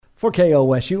For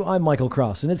KOSU, I'm Michael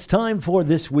Cross, and it's time for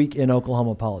This Week in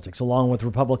Oklahoma Politics, along with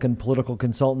Republican political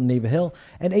consultant Neva Hill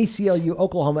and ACLU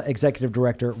Oklahoma Executive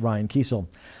Director Ryan Kiesel.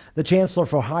 The Chancellor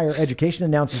for Higher Education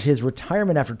announces his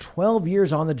retirement after 12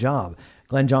 years on the job.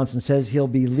 Glenn Johnson says he'll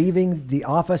be leaving the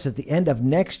office at the end of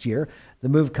next year. The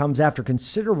move comes after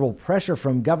considerable pressure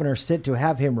from Governor Stitt to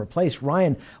have him replaced.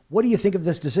 Ryan, what do you think of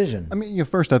this decision? I mean,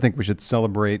 first, I think we should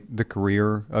celebrate the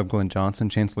career of Glenn Johnson,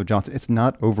 Chancellor Johnson. It's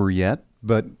not over yet,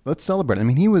 but let's celebrate. I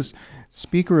mean, he was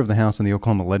Speaker of the House in the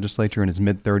Oklahoma legislature in his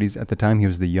mid-30s. At the time, he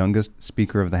was the youngest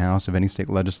Speaker of the House of any state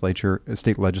legislature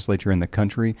in the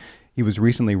country. He was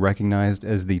recently recognized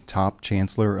as the top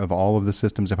chancellor of all of the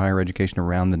systems of higher education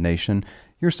around the nation.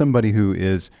 Here's somebody who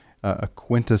is a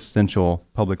quintessential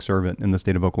public servant in the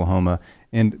state of Oklahoma.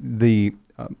 And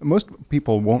most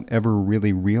people won't ever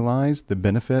really realize the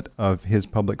benefit of his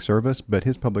public service, but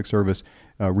his public service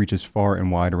reaches far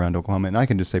and wide around Oklahoma. And I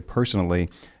can just say personally,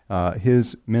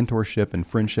 his mentorship and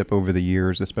friendship over the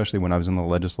years, especially when I was in the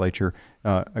legislature,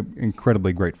 I'm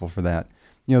incredibly grateful for that.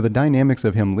 The dynamics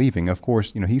of him leaving, of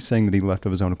course, he's saying that he left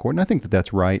of his own accord, and I think that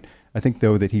that's right. I think,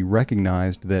 though, that he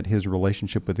recognized that his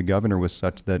relationship with the governor was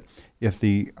such that if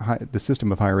the system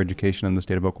of higher education in the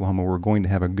state of Oklahoma were going to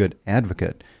have a good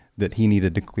advocate, that he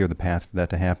needed to clear the path for that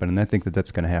to happen, and I think that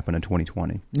that's going to happen in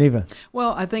 2020. Neva.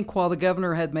 Well, I think while the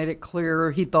governor had made it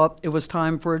clear he thought it was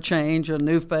time for a change, a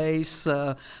new face,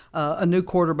 a new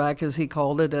quarterback, as he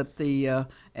called it, at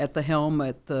the helm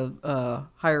at the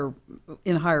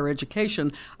higher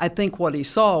education, I think what he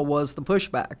saw was the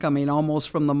pushback. I mean, almost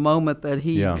from the moment that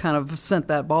he kind of sent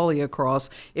that volley across,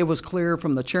 it was clear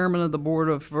from the chairman of the Board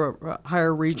of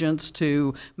Higher Regents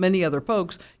to many other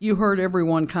folks. You heard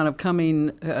everyone kind of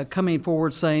coming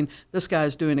forward saying, this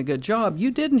guy's doing a good job.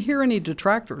 You didn't hear any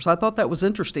detractors. I thought that was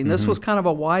interesting. This was kind of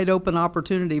a wide open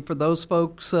opportunity for those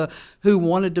folks who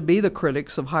wanted to be the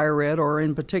critics of higher ed, or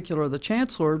in particular the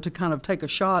chancellor, to kind of take a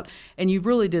shot, and you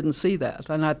really didn't see that.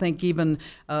 And I think even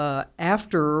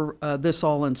after this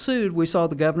all ensued, we saw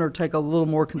the governor take a little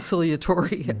more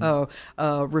conciliatory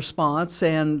response,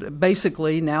 and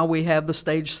basically now we have the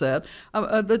stage set.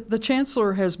 The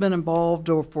chancellor has been involved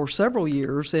for several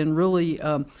years in really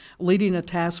leading a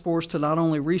task force to not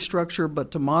only restructure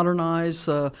but to modernize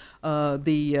the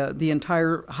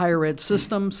entire higher ed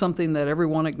system, something that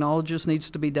everyone acknowledges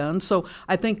needs to be done. So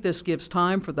I think this gives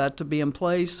time for that to be in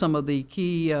place. Some of the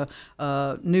key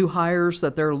new hires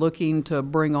that they're looking to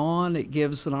bring on, it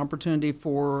gives an opportunity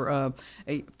for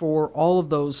all of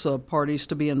those parties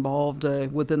to be involved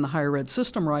within the higher ed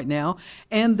system right now,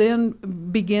 and then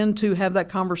begin to have that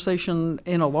conversation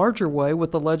in a larger way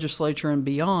with the legislature and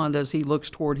beyond as he looks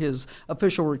toward his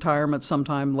official retirement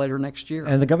sometime later next year.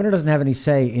 And the governor doesn't have any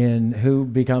say in who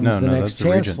becomes the next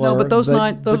chancellor. No, but those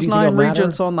nine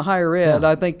regents on the higher ed,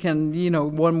 I think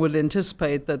one would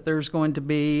anticipate that there's going to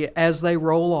be, as they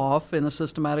roll off in a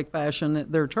systematic fashion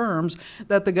their terms,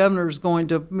 that the governor's going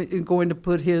to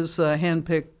put his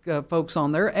handpicked folks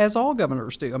on there, as all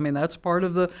governors do. I mean, that's part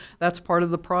of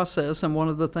the process, and one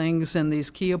of the things in these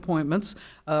key appointments,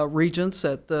 regents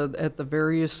at the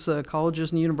various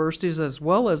colleges and universities, as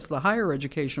well as the higher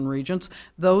education regents,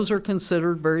 those are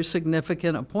considered very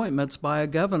significant appointments by a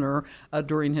governor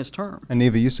during his term. And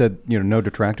Neva, you said no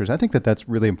detractors. I think that that's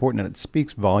really important, and it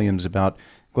speaks volumes about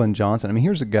Glenn Johnson. I mean,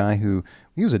 here's a guy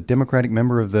he was a Democratic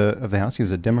member of the House. He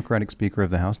was a Democratic Speaker of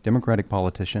the House, Democratic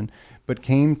politician, but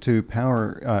came to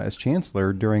power as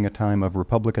chancellor during a time of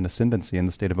Republican ascendancy in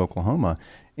the state of Oklahoma.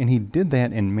 And he did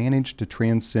that and managed to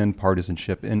transcend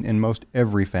partisanship in most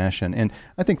every fashion. And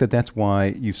I think that that's why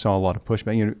you saw a lot of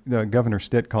pushback. Governor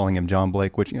Stitt calling him John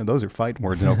Blake, which, those are fighting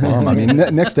words in Oklahoma. I mean,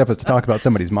 next step is to talk about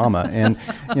somebody's mama. And,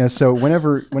 so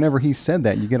whenever he said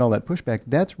that, you get all that pushback.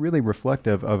 That's really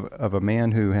reflective of a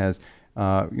man who has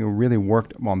really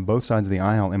worked on both sides of the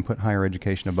aisle and put higher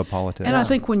education above politics. And I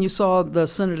think when you saw the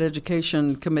Senate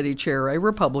Education Committee chair, a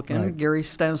Republican, right, Gary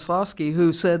Stanislawski,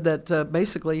 who said that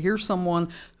basically here's someone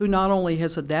who not only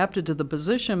has adapted to the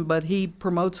position, but he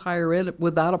promotes higher ed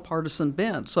without a partisan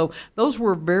bent. So those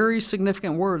were very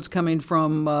significant words coming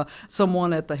from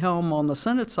someone at the helm on the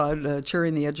Senate side,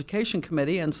 chairing the Education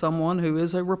Committee, and someone who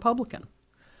is a Republican.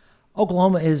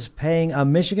 Oklahoma is paying a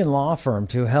Michigan law firm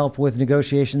to help with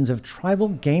negotiations of tribal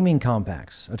gaming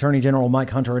compacts. Attorney General Mike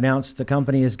Hunter announced the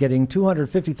company is getting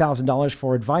 $250,000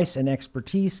 for advice and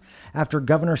expertise after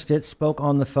Governor Stitt spoke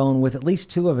on the phone with at least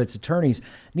two of its attorneys.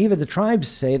 Neva, the tribes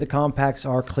say the compacts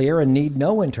are clear and need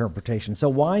no interpretation. So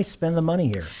why spend the money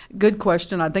here? Good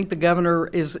question. I think the governor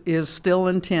is still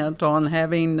intent on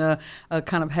having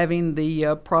having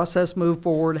the process move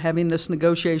forward, having this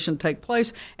negotiation take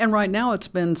place. And right now it's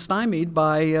been stymied stymied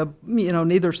by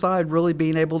neither side really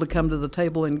being able to come to the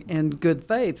table in good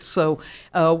faith. So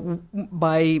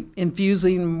by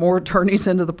infusing more attorneys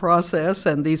into the process,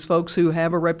 and these folks who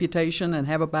have a reputation and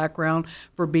have a background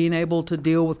for being able to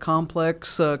deal with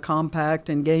complex, compact,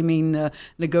 and gaming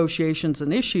negotiations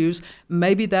and issues,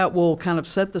 maybe that will kind of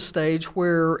set the stage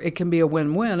where it can be a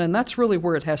win-win, and that's really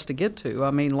where it has to get to.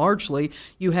 I mean, largely,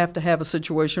 you have to have a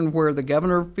situation where the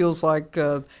governor feels like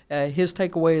his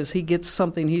takeaway is he gets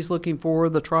something he's looking for,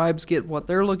 the tribes get what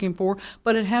they're looking for,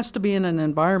 but it has to be in an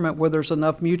environment where there's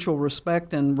enough mutual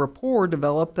respect and rapport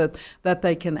developed that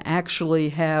they can actually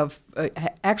have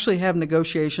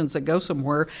negotiations that go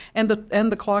somewhere, and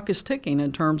the clock is ticking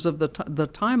in terms of the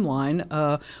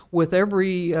timeline with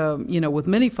every with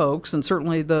many folks, and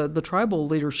certainly the tribal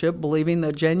leadership believing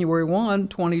that January 1,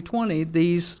 2020,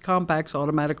 these compacts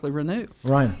automatically renew.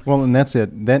 Ryan. Well, and that's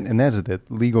it. That is the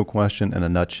legal question in a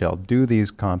nutshell. Do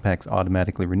these compacts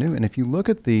automatically renew? And if you look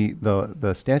at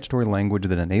the statutory language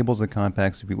that enables the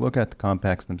compacts, if you look at the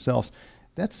compacts themselves,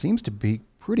 that seems to be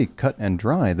pretty cut and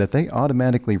dry, that they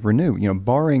automatically renew,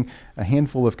 barring a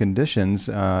handful of conditions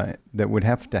that would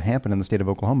have to happen in the state of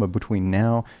Oklahoma between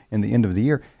now and the end of the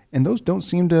year. And those don't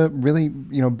seem to really,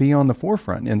 be on the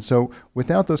forefront. And so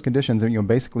without those conditions,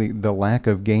 basically the lack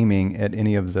of gaming at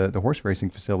any of the horse racing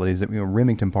facilities, that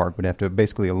Remington Park would have to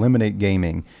basically eliminate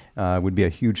gaming, would be a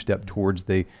huge step towards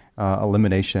the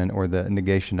elimination or the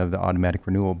negation of the automatic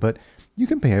renewal. But you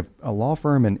can pay a law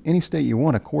firm in any state you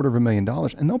want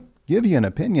 $250,000, and they'll give you an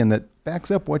opinion that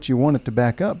backs up what you want it to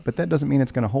back up, but that doesn't mean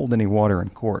it's going to hold any water in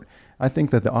court. I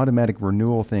think that the automatic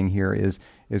renewal thing here is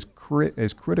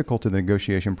critical to the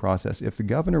negotiation process. If the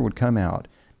governor would come out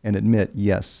and admit,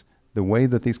 yes, the way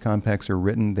that these compacts are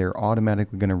written, they're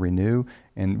automatically going to renew,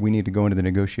 and we need to go into the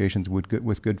negotiations with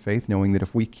good faith, knowing that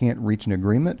if we can't reach an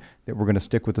agreement, that we're going to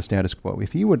stick with the status quo.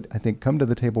 If he would, I think, come to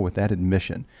the table with that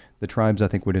admission, the tribes, I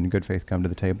think, would in good faith come to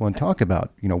the table and talk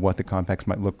about, what the compacts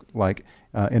might look like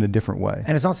in a different way.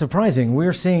 And it's not surprising.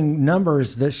 We're seeing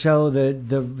numbers that show that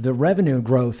the revenue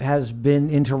growth has been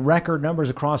into record numbers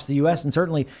across the U.S. and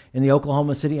certainly in the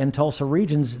Oklahoma City and Tulsa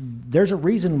regions. There's a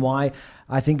reason why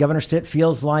I think Governor Stitt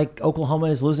feels like Oklahoma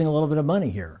is losing a little bit of money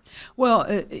here. Well,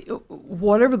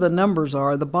 whatever the numbers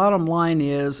are, the bottom line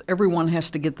is everyone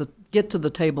has to get to the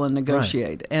table and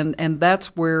negotiate, right. and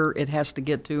that's where it has to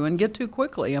get to, and get to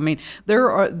quickly. I mean, there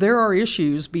are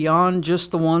issues beyond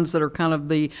just the ones that are kind of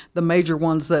the major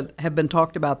ones that have been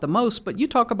talked about the most. But you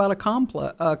talk about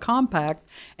a compact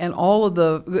and all of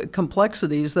the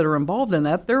complexities that are involved in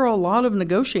that. There are a lot of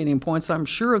negotiating points, I'm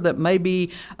sure, that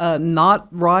maybe not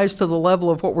rise to the level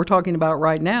of what we're talking about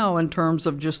right now in terms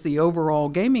of just the overall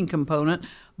gaming component.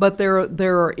 But there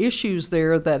are issues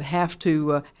there that have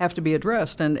to be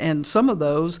addressed, and some of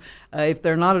those, if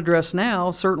they're not addressed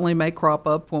now, certainly may crop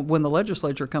up when the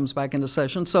legislature comes back into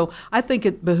session. So I think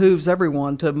it behooves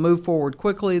everyone to move forward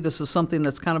quickly. This is something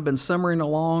that's kind of been simmering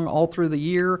along all through the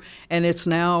year, and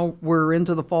we're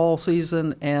into the fall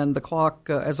season, and the clock,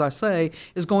 as I say,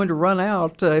 is going to run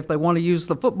out, if they want to use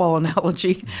the football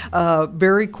analogy,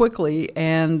 very quickly,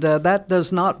 and that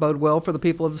does not bode well for the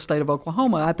people of the state of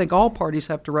Oklahoma. I think all parties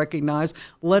have to recognize,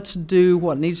 let's do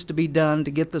what needs to be done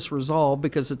to get this resolved,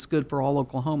 because it's good for all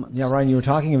Oklahomans. Yeah, Ryan, you were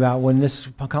talking about when this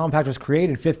compact was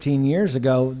created 15 years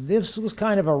ago, this was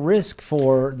kind of a risk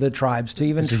for the tribes to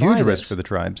even try this. It's a huge risk for the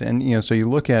tribes. And, so you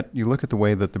look at the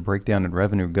way that the breakdown in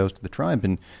revenue goes to the tribe,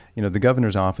 and, the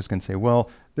governor's office can say, well,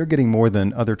 they're getting more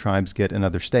than other tribes get in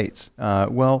other states.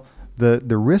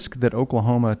 The risk that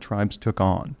Oklahoma tribes took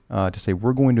on to say,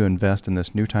 we're going to invest in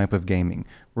this new type of gaming.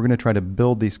 We're going to try to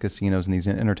build these casinos and these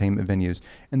entertainment venues.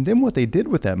 And then what they did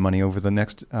with that money over the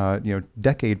next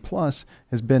decade plus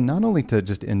has been not only to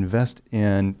just invest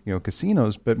in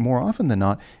casinos, but more often than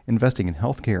not, investing in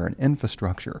healthcare and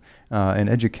infrastructure and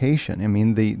education. I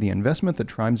mean, the investment that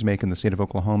tribes make in the state of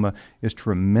Oklahoma is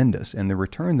tremendous. And the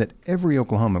return that every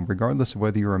Oklahoman, regardless of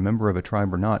whether you're a member of a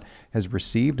tribe or not, has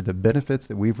received, the benefits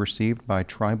that we've received by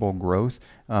tribal growth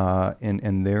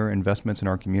and their investments in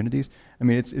our communities. I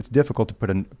mean, it's difficult to put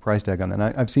a price tag on that. And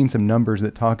I've seen some numbers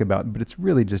that talk about, but it's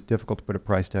really just difficult to put a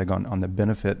price tag on the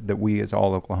benefit that we as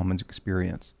all Oklahomans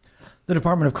experience. The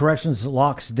Department of Corrections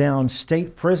locks down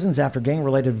state prisons after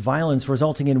gang-related violence,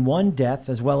 resulting in one death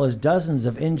as well as dozens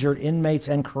of injured inmates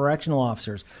and correctional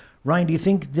officers. Ryan, do you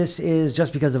think this is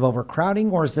just because of overcrowding,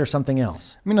 or is there something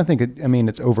else? I mean, I think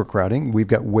it's overcrowding. We've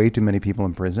got way too many people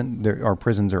in prison. Our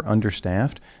prisons are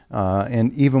understaffed,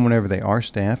 and even whenever they are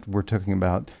staffed, we're talking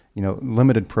about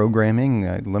limited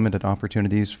programming, limited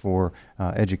opportunities for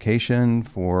education,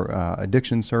 for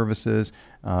addiction services,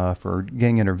 for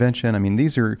gang intervention. I mean,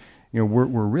 these are we're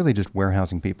really just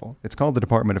warehousing people. It's called the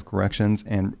Department of Corrections,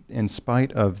 and in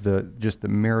spite of the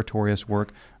meritorious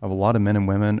work of a lot of men and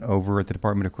women over at the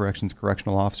Department of Corrections,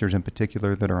 correctional officers in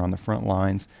particular that are on the front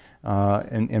lines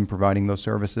and providing those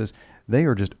services, they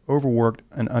are just overworked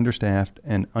and understaffed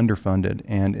and underfunded.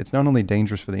 And it's not only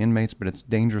dangerous for the inmates, but it's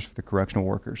dangerous for the correctional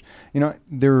workers.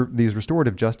 They're these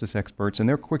restorative justice experts, and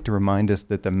they're quick to remind us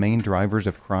that the main drivers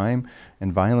of crime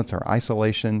and violence are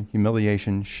isolation,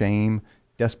 humiliation, shame,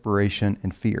 desperation,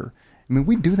 and fear. I mean,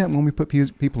 we do that when we put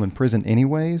people in prison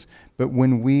anyways, but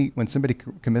when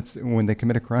they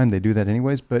commit a crime, they do that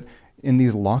anyways. But in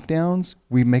these lockdowns,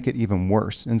 we make it even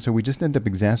worse. And so we just end up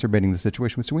exacerbating the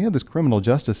situation. So we have this criminal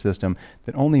justice system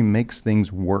that only makes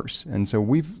things worse. And so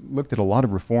we've looked at a lot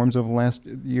of reforms over the last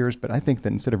years, but I think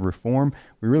that instead of reform,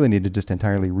 we really need to just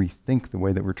entirely rethink the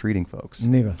way that we're treating folks.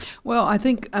 Neva. Well,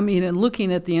 in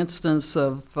looking at the instance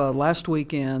of last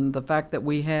weekend, the fact that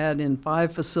we had in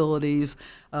 5 facilities,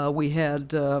 we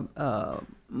had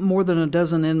more than a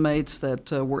dozen inmates that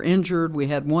were injured. We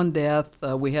had 1 death.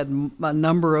 We had a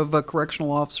number of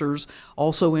correctional officers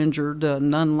also injured,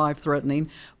 none life-threatening.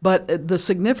 But the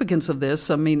significance of this,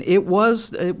 it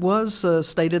was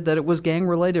stated that it was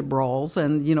gang-related brawls,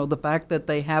 and the fact that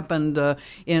they happened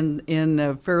in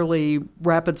a fairly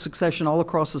rapid succession all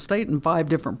across the state in 5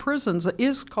 different prisons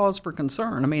is cause for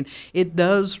concern. It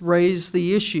does raise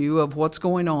the issue of what's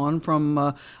going on from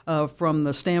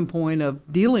the standpoint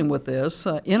of dealing with this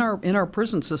in our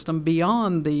prison system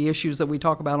beyond the issues that we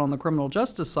talk about on the criminal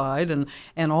justice side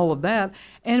and all of that.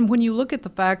 And when you look at the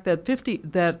fact that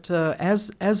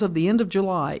as of the end of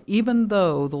July, even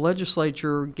though the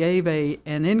legislature gave a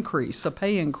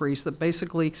pay increase that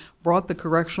basically brought the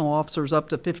correctional officers up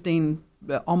to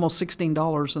almost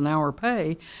 $16 an hour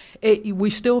pay, we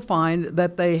still find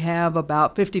that they have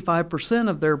about 55%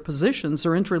 of their positions,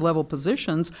 their entry-level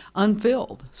positions,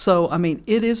 unfilled. So,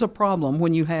 it is a problem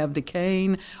when you have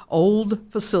decaying old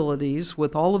facilities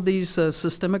with all of these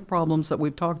systemic problems that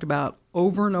we've talked about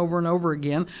over and over and over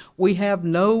again. We have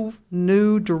no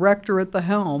new director at the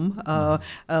helm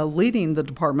leading the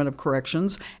Department of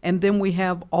Corrections, and then we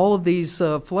have all of these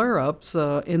flare-ups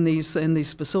in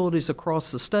these facilities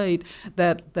across the state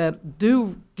that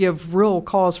do give real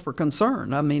cause for concern.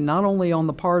 Not only on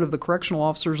the part of the correctional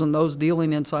officers and those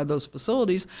dealing inside those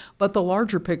facilities, but the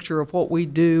larger picture of what we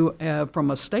do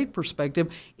from a state perspective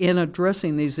in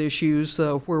addressing these issues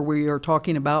where we are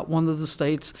talking about one of the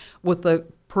states with the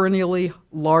perennially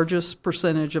largest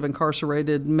percentage of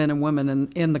incarcerated men and women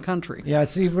in the country. Yeah,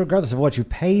 it's regardless of what you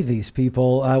pay these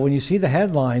people. When you see the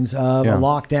headlines of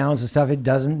lockdowns and stuff, it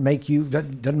doesn't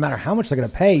matter how much they're going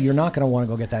to pay, you're not going to want to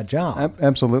go get that job.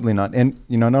 Absolutely not. And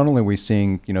not only are we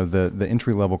seeing the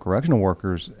entry level correctional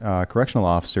workers, correctional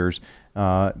officers,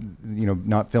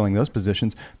 not filling those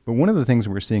positions. But one of the things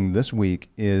we're seeing this week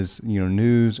is,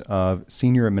 news of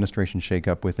senior administration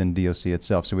shakeup within DOC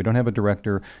itself. So we don't have a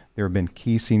director. There have been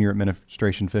key senior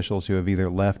administration officials who have either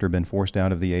left or been forced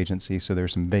out of the agency. So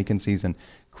there's some vacancies in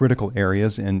critical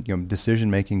areas and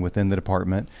decision making within the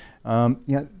department.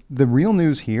 The real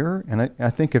news here, and I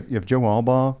think if Joe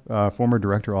Albaugh, former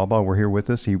Director Albaugh, were here with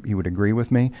us, he would agree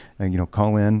with me.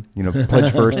 Call in,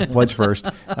 pledge first,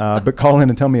 but call in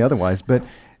and tell me otherwise. But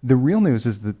the real news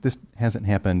is that this hasn't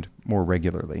happened more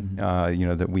regularly.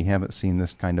 That we haven't seen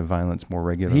this kind of violence more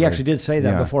regularly. He actually did say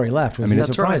that before he left. Was he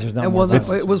surprised? Right.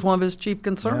 It was one of his chief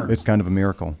concerns. It's kind of a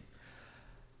miracle.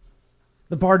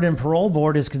 The Pardon and Parole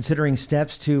Board is considering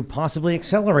steps to possibly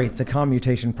accelerate the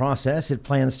commutation process. It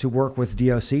plans to work with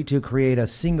DOC to create a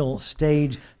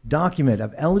single-stage document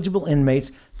of eligible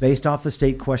inmates based off the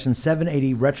State Question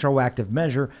 780 retroactive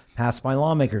measure passed by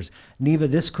lawmakers. Neva,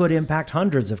 this could impact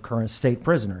hundreds of current state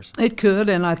prisoners. It could,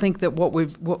 and I think that what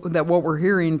we're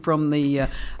hearing from the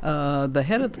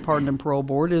head of the Pardon and Parole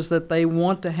Board is that they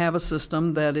want to have a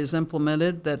system that is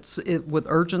implemented with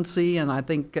urgency, and I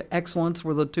think excellence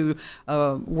were the two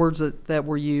words that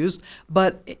were used,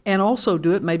 and also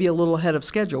do it maybe a little ahead of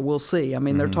schedule. We'll see.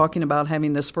 They're talking about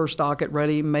having this first docket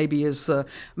ready maybe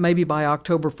by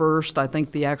October 1st. I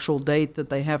think the actual date that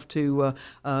they have to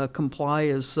comply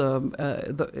is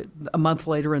a month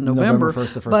later in November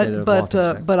 1st, the first day of the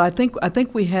clock. But I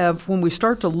think we have, when we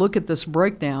start to look at this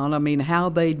breakdown, how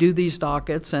they do these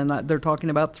dockets, and they're talking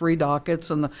about 3 dockets,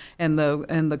 and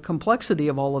the complexity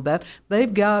of all of that.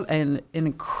 They've got an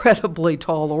incredibly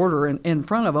tall order in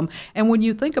front of them. And when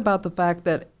you think about the fact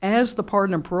that as the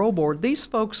Pardon and Parole Board, these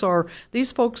folks are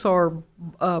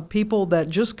people that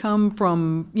just come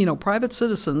from, private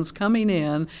citizens coming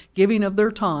in, giving of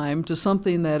their time to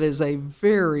something that is a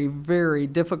very, very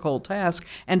difficult task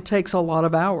and takes a lot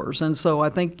of hours. And so I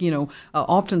think,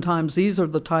 oftentimes these are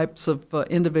the types of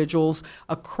individuals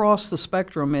across the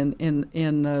spectrum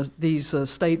in these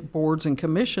state boards and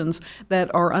commissions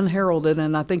that are unheralded.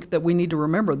 And I think that we need to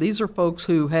remember these are folks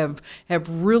who have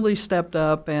really stepped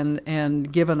up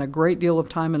and given a great deal of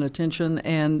time and attention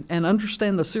and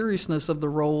understand the seriousness of the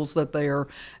roles that they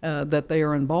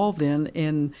are involved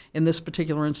in this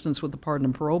particular instance with the Pardon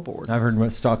and Parole Board. I've heard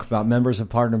us talk about members of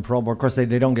Pardon and Parole Board. Of course, they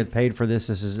don't get paid for this.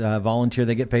 This is volunteer.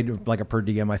 They get paid like a per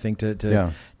diem, I think.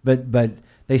 But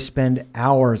they spend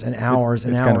hours and hours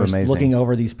and hours looking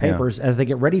over these papers as they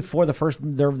get ready for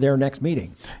their next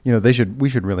meeting. We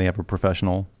should really have a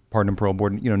professional Pardon and Parole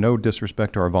Board. No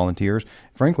disrespect to our volunteers.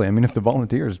 Frankly, if the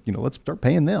volunteers, let's start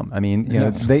paying them.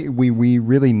 We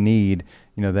really need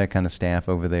that kind of staff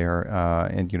over there,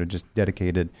 and just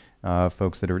dedicated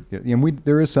folks that are.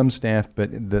 There is some staff,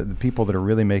 but the people that are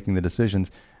really making the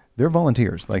decisions, they're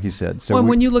volunteers, like you said. So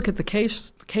when you look at the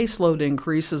caseload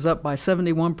increase is up by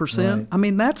 71%.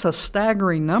 Right. That's a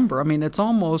staggering number. It's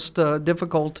almost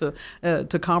difficult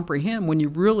to comprehend when you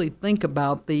really think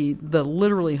about the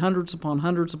literally hundreds upon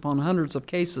hundreds upon hundreds of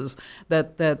cases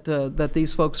that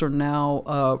these folks are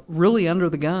now really under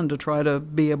the gun to try to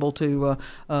be able to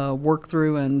work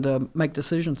through and make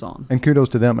decisions on. And kudos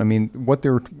to them. What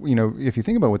they're if you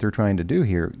think about what they're trying to do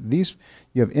here,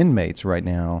 you have inmates right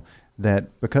now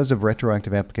that, because of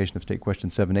retroactive application of State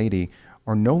Question 780,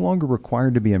 are no longer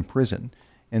required to be in prison.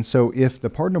 And so if the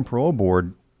Pardon and Parole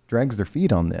Board drags their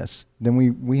feet on this, then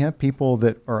we have people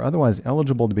that are otherwise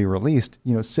eligible to be released,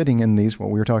 sitting in these, what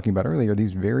we were talking about earlier,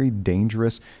 these very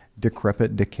dangerous,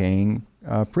 decrepit, decaying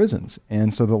prisons.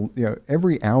 And so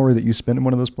every hour that you spend in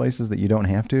one of those places that you don't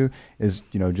have to is,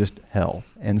 just hell.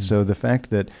 And so the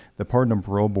fact that the Pardon and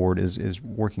Parole Board is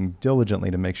working diligently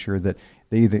to make sure that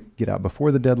they either get out before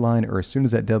the deadline or as soon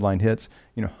as that deadline hits,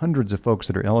 hundreds of folks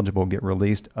that are eligible get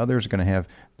released. Others are going to have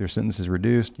their sentences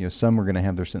reduced. Some are going to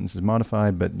have their sentences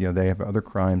modified, but, they have other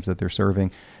crimes that they're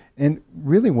serving. And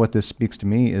really what this speaks to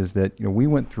me is that, we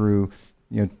went through,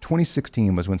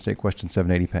 2016 was when State Question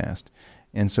 780 passed.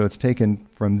 And so it's taken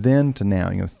from then to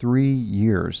now, 3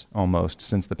 years almost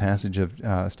since the passage of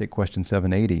State Question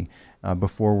 780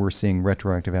 before we're seeing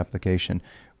retroactive application.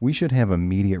 We should have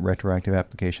immediate retroactive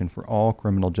application for all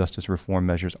criminal justice reform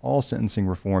measures. All sentencing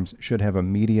reforms should have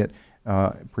immediate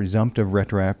presumptive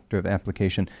retroactive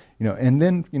application. And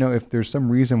then, if there's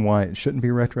some reason why it shouldn't be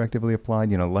retroactively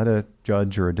applied, let a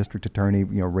judge or a district attorney,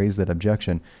 raise that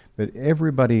objection. But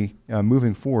everybody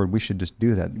moving forward, we should just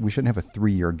do that. We shouldn't have a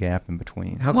 3-year gap in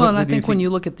between. And I think when you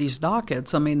look at these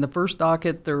dockets, the first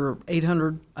docket, there are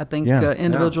 800, I think,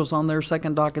 individuals on there.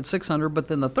 Second docket, 600. But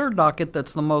then the third docket,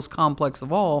 that's the most complex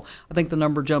of all, I think the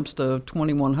number jumps to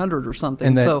 2,100 or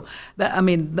something.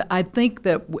 I think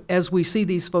that as we see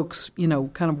these folks,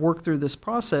 kind of work through this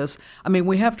process,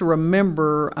 we have to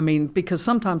remember, because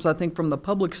sometimes I think from the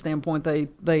public standpoint, they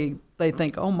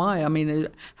think, oh my,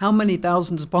 how many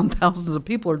thousands upon thousands of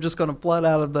people are just going to flood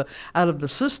out of the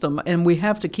system, and we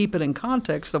have to keep it in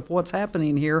context of what's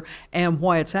happening here and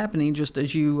why it's happening, just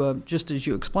as you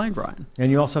explained, Ryan.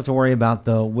 And you also have to worry about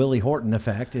the Willie Horton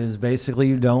effect. Is basically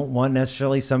you don't want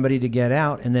necessarily somebody to get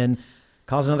out and then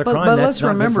cause another crime. But let's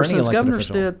remember, since Governor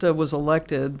Stitt was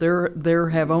elected, there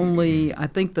have only, I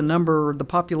think the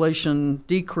population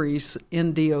decrease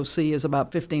in DOC is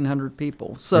about 1,500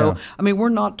 people. So, we're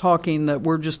not talking that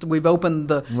we've opened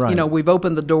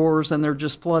the doors and they're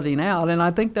just flooding out. And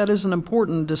I think that is an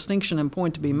important distinction and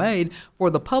point to be made for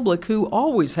the public who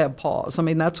always have pause.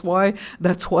 That's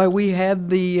why we had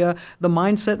the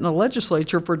mindset in the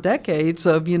legislature for decades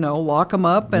of, lock them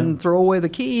up and throw away the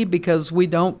key because we're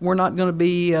not going to be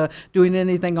doing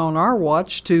anything on our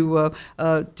watch to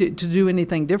do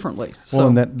anything differently.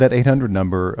 Well, and that 800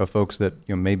 number of folks that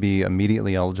may be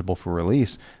immediately eligible for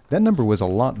release, that number was a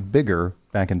lot bigger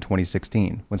back in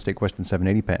 2016 when State Question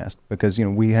 780 passed, because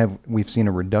we've seen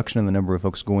a reduction in the number of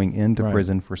folks going into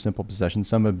prison for simple possession.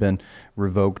 Some have been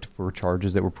revoked for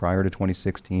charges that were prior to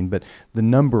 2016, but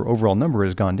the overall number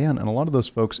has gone down, and a lot of those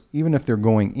folks, even if they're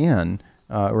going in,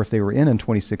 or if they were in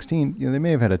 2016, they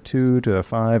may have had a 2 to a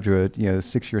 5 to a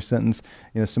 6-year sentence.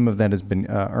 Some of that has been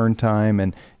earned time,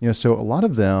 and so a lot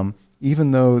of them,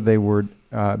 even though they would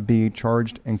be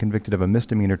charged and convicted of a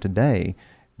misdemeanor today,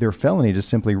 their felony just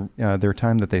simply their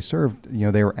time that they served,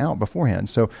 they were out beforehand.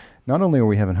 So not only are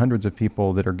we having hundreds of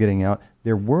people that are getting out,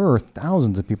 there were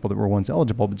thousands of people that were once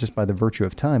eligible, but just by the virtue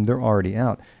of time, they're already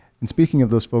out. And speaking of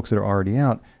those folks that are already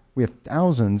out, we have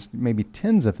thousands, maybe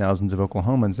tens of thousands of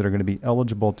Oklahomans that are going to be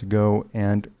eligible to go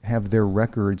and have their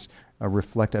records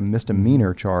reflect a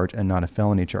misdemeanor charge and not a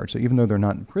felony charge. So even though they're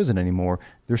not in prison anymore,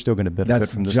 they're still going to benefit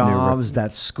from this jobs, new jobs,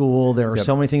 that's school. There are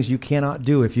so many things you cannot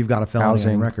do if you've got a felony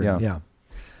on record. Yeah.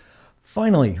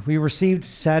 Finally, we received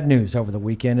sad news over the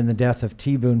weekend in the death of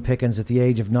T. Boone Pickens at the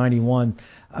age of 91.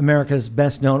 America's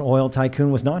best-known oil tycoon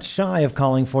was not shy of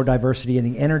calling for diversity in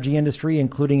the energy industry,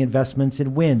 including investments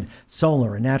in wind,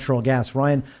 solar, and natural gas.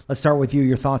 Ryan, let's start with you.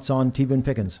 Your thoughts on T. Boone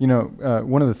Pickens? You know,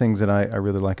 one of the things that I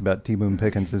really like about T. Boone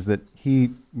Pickens is that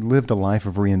he lived a life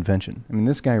of reinvention. I mean,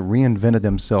 this guy reinvented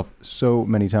himself so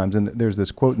many times. And there's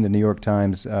this quote in the New York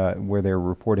Times where they're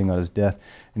reporting on his death,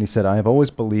 and he said, "I have always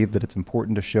believed that it's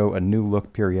important to show a new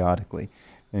look periodically."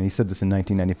 And he said this in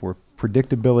 1994.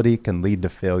 Predictability can lead to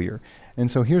failure. And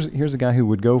so here's a guy who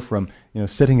would go from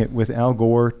sitting with Al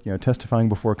Gore, testifying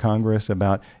before Congress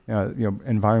about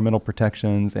environmental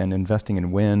protections and investing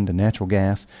in wind and natural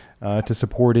gas, to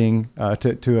supporting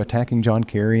to attacking John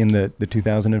Kerry in the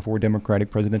 2004 Democratic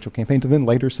presidential campaign, to then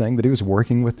later saying that he was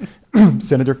working with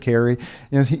Senator Kerry.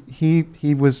 He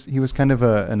was kind of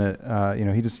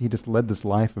he just led this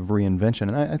life of reinvention,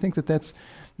 and I think that's.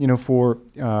 For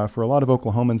a lot of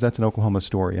Oklahomans, that's an Oklahoma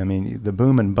story. I mean, the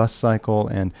boom and bust cycle,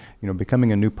 and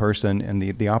becoming a new person, and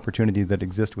the opportunity that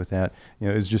exists with that,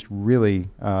 is just really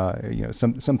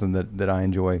something that I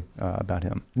enjoy about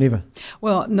him. Neva.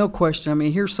 Well, no question. I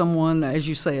mean, here's someone, as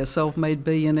you say, a self-made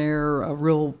billionaire,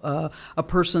 a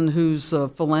person whose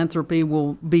philanthropy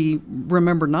will be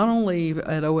remembered not only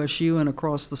at OSU and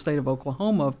across the state of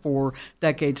Oklahoma for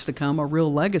decades to come. A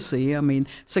real legacy. I mean,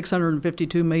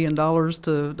 $652 million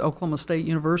to Oklahoma State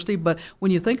University, but when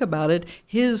you think about it,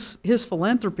 his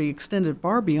philanthropy extended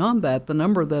far beyond that. The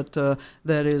number that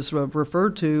is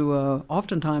referred to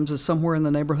oftentimes is somewhere in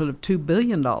the neighborhood of $2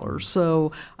 billion.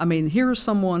 So, I mean, here's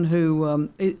someone who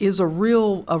is a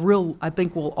real, I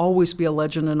think will always be a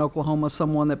legend in Oklahoma,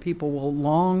 someone that people will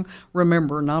long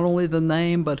remember, not only the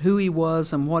name, but who he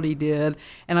was and what he did.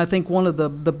 And I think one of the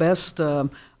best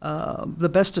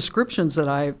descriptions that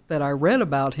I read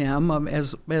about him,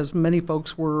 as many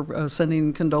folks were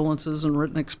sending condolences and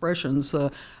written expressions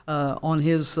on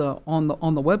his on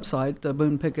the website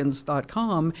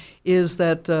BoonePickens.com, is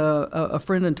that a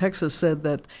friend in Texas said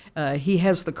that he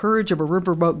has the courage of a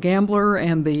riverboat gambler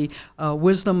and the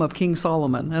wisdom of King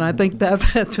Solomon, and I think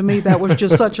that to me that was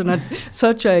just such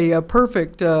a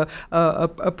perfect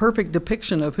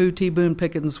depiction of who T. Boone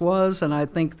Pickens was, and I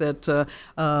think that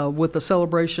with the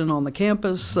celebration on the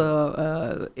campus,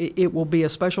 it will be a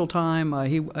special time.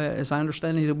 As I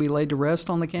understand it, he'll be laid to rest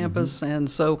on the campus, and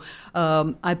so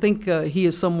I think he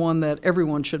is someone that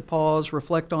everyone should pause,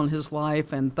 reflect on his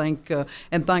life, and thank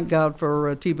God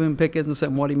for T. Boone Pickens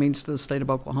and what he means to the state of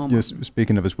Oklahoma. Yes,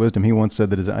 speaking of his wisdom, he once said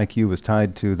that his IQ was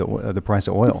tied to the price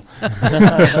of oil.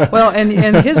 Well, and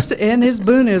his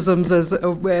Booneisms,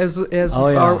 as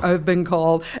have been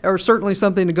called, are certainly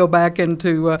something to go back and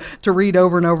to read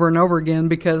over and over and over again,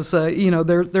 because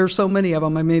there's so many of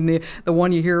them. I mean, the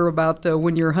one you hear about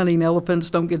when you're hunting elephants,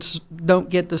 don't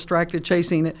get distracted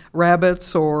chasing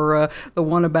rabbits, or the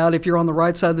one about if you're on the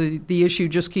right side of the issue,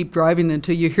 just keep driving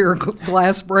until you hear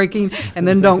glass breaking and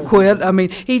then don't quit. I mean,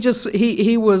 he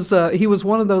was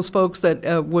one of those folks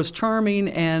that was charming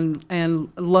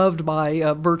and loved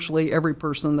by virtually every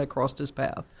person that crossed his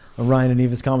path. Ryan and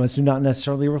Eva's comments do not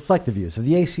necessarily reflect the views of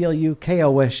the ACLU,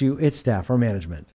 KOSU, its staff, or management.